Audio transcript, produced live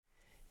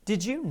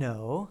Did you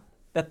know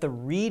that the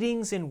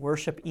readings in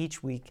worship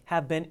each week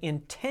have been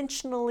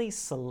intentionally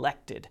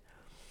selected,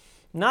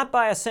 not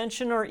by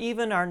Ascension or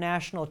even our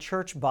national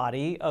church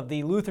body of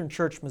the Lutheran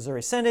Church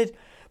Missouri Synod,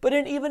 but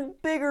an even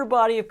bigger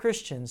body of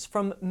Christians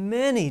from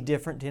many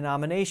different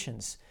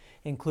denominations,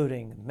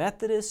 including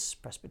Methodists,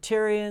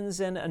 Presbyterians,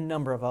 and a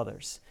number of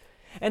others.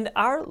 And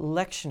our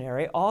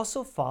lectionary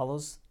also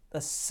follows a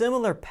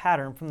similar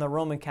pattern from the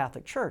Roman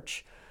Catholic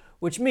Church,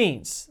 which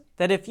means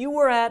that if you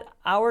were at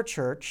our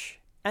church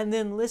and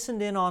then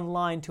listened in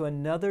online to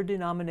another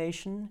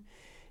denomination,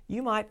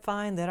 you might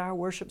find that our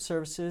worship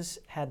services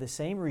had the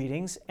same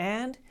readings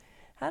and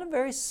had a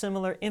very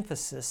similar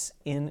emphasis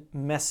in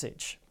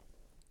message.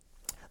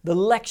 The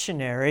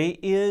lectionary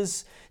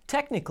is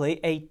technically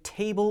a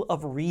table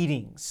of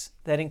readings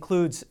that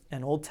includes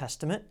an Old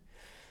Testament,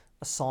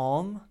 a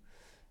psalm,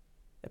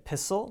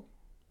 epistle,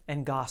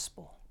 and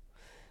gospel.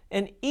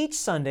 And each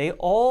Sunday,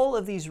 all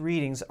of these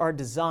readings are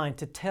designed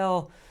to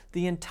tell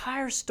the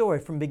entire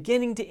story from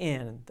beginning to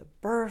end: the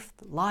birth,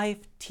 life,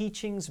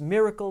 teachings,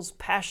 miracles,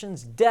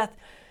 passions, death,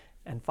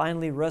 and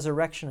finally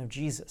resurrection of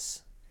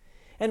Jesus.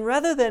 And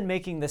rather than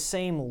making the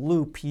same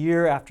loop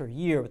year after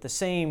year with the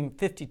same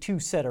 52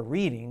 set of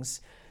readings,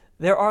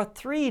 there are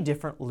 3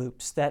 different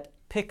loops that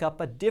pick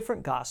up a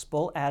different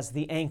gospel as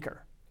the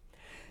anchor.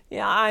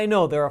 Yeah, I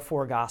know there are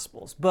 4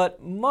 Gospels,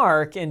 but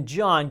Mark and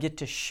John get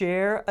to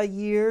share a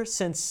year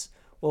since,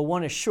 well,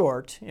 one is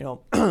short,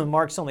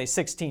 Mark's only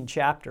 16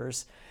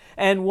 chapters,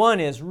 and one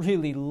is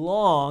really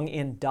long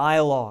in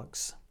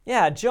dialogues.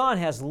 Yeah, John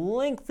has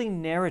lengthy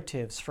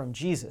narratives from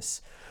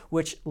Jesus,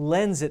 which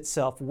lends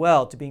itself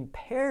well to being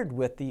paired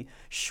with the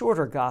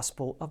shorter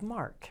Gospel of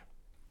Mark.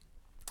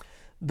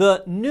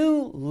 The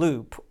new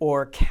loop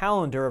or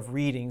calendar of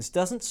readings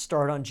doesn't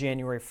start on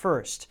January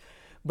 1st,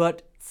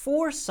 but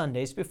 4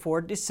 Sundays before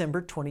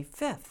December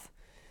 25th.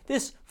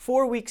 This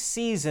 4-week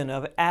season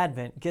of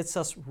Advent gets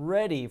us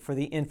ready for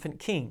the infant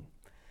King,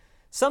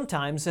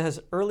 sometimes as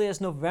early as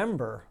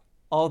November,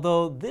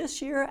 although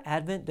this year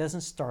Advent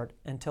doesn't start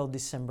until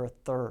December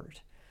 3rd.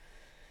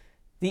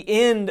 The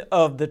end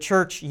of the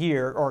church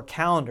year or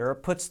calendar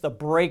puts the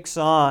brakes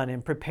on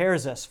and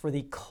prepares us for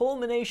the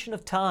culmination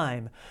of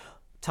time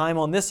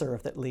on this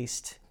earth at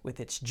least, with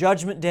its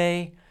judgment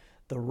day,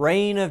 the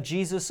reign of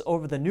Jesus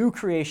over the new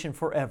creation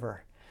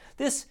forever.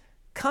 This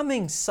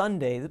coming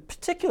Sunday, the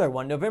particular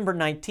one, November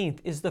 19th,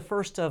 is the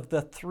first of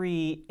the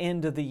 3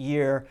 end of the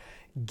year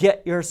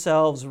get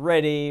yourselves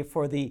ready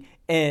for the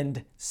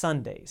end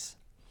Sundays.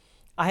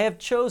 I have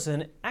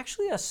chosen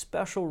actually a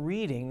special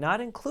reading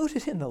not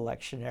included in the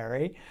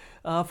lectionary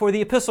for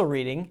the epistle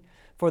reading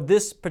for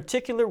this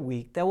particular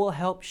week that will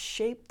help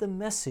shape the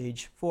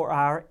message for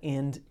our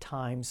end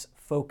times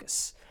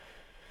focus.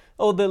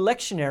 Oh, the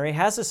lectionary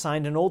has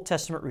assigned an Old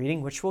Testament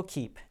reading which we'll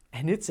keep,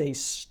 and it's a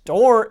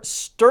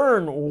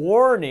stern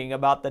warning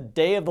about the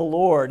day of the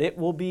Lord. It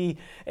will be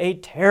a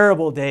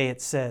terrible day,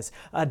 it says,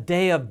 a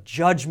day of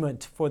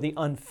judgment for the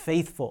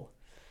unfaithful.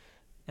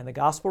 And the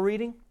gospel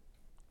reading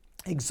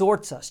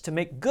exhorts us to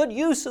make good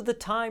use of the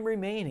time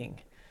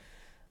remaining.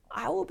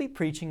 I will be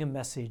preaching a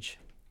message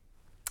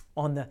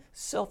on the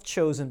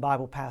self-chosen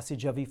Bible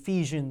passage of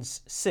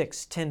Ephesians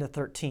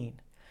 6:10-13.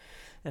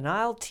 And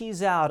I'll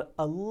tease out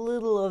a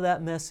little of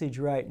that message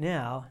right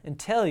now and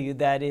tell you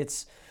that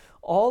it's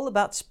all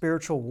about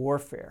spiritual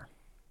warfare.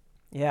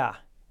 Yeah,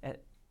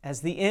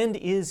 as the end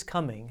is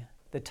coming,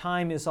 the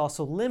time is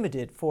also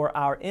limited for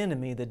our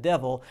enemy, the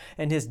devil,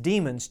 and his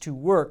demons to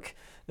work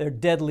their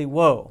deadly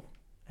woe,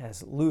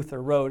 as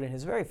Luther wrote in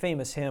his very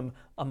famous hymn,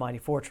 A Mighty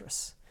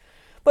Fortress.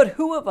 But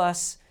who of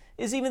us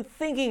is even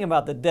thinking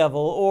about the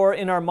devil, or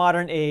in our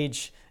modern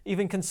age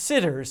even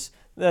considers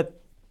that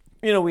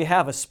we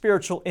have a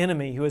spiritual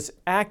enemy who is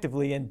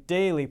actively and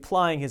daily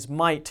plying his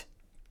might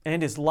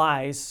and his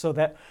lies so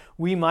that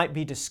we might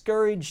be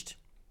discouraged,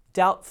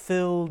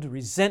 doubt-filled,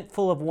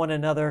 resentful of one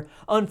another,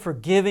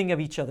 unforgiving of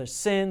each other's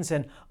sins,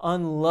 and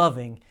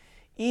unloving,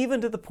 even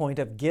to the point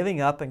of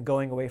giving up and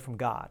going away from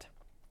God?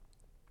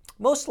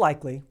 Most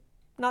likely,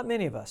 not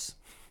many of us.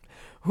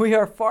 We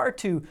are far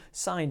too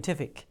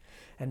scientific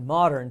and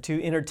modern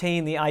to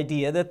entertain the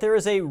idea that there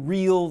is a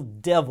real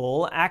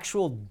devil,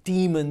 actual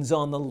demons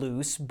on the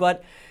loose.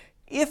 But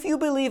if you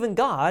believe in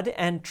God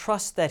and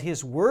trust that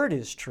His Word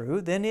is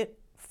true, then it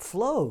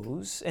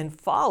flows and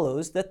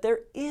follows that there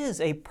is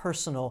a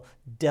personal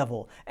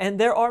devil. And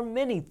there are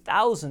many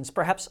thousands,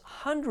 perhaps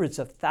hundreds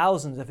of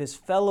thousands of His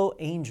fellow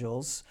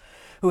angels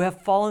who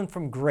have fallen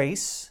from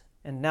grace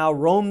and now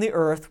roam the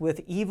earth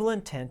with evil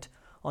intent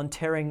on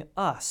tearing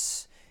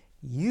us,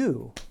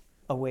 you,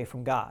 away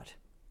from God.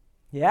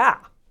 Yeah,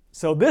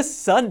 so this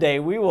Sunday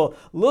we will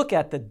look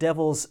at the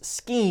devil's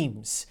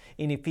schemes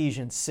in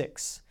Ephesians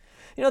 6.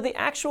 The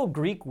actual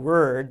Greek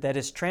word that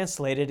is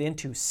translated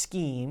into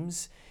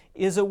schemes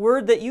is a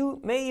word that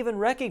you may even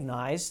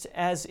recognize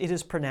as it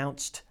is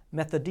pronounced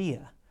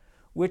methodia,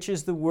 which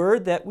is the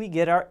word that we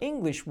get our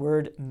English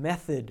word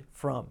method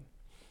from.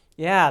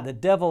 Yeah, the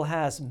devil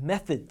has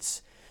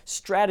methods,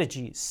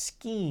 strategies,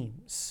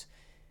 schemes.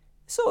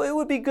 So it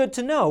would be good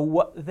to know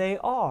what they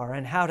are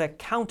and how to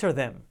counter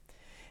them.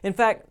 In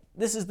fact,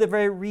 this is the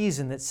very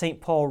reason that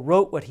St. Paul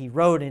wrote what he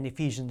wrote in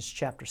Ephesians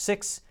chapter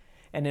 6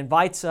 and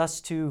invites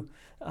us to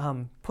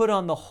put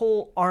on the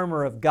whole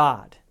armor of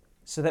God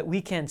so that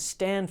we can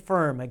stand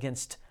firm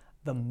against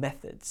the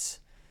methods.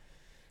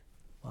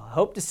 Well, I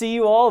hope to see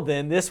you all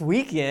then this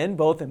weekend,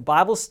 both in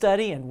Bible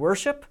study and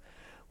worship.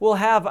 We'll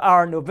have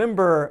our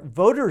November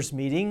voters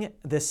meeting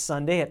this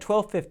Sunday at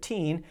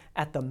 12:15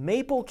 at the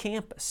Maple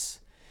campus.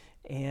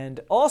 And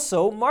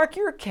also mark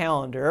your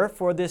calendar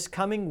for this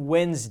coming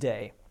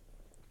Wednesday,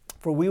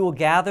 for we will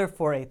gather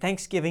for a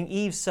Thanksgiving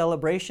Eve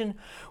celebration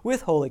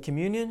with Holy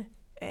Communion,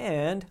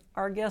 and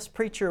our guest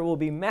preacher will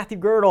be Matthew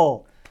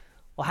Girdle.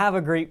 Well, have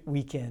a great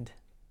weekend.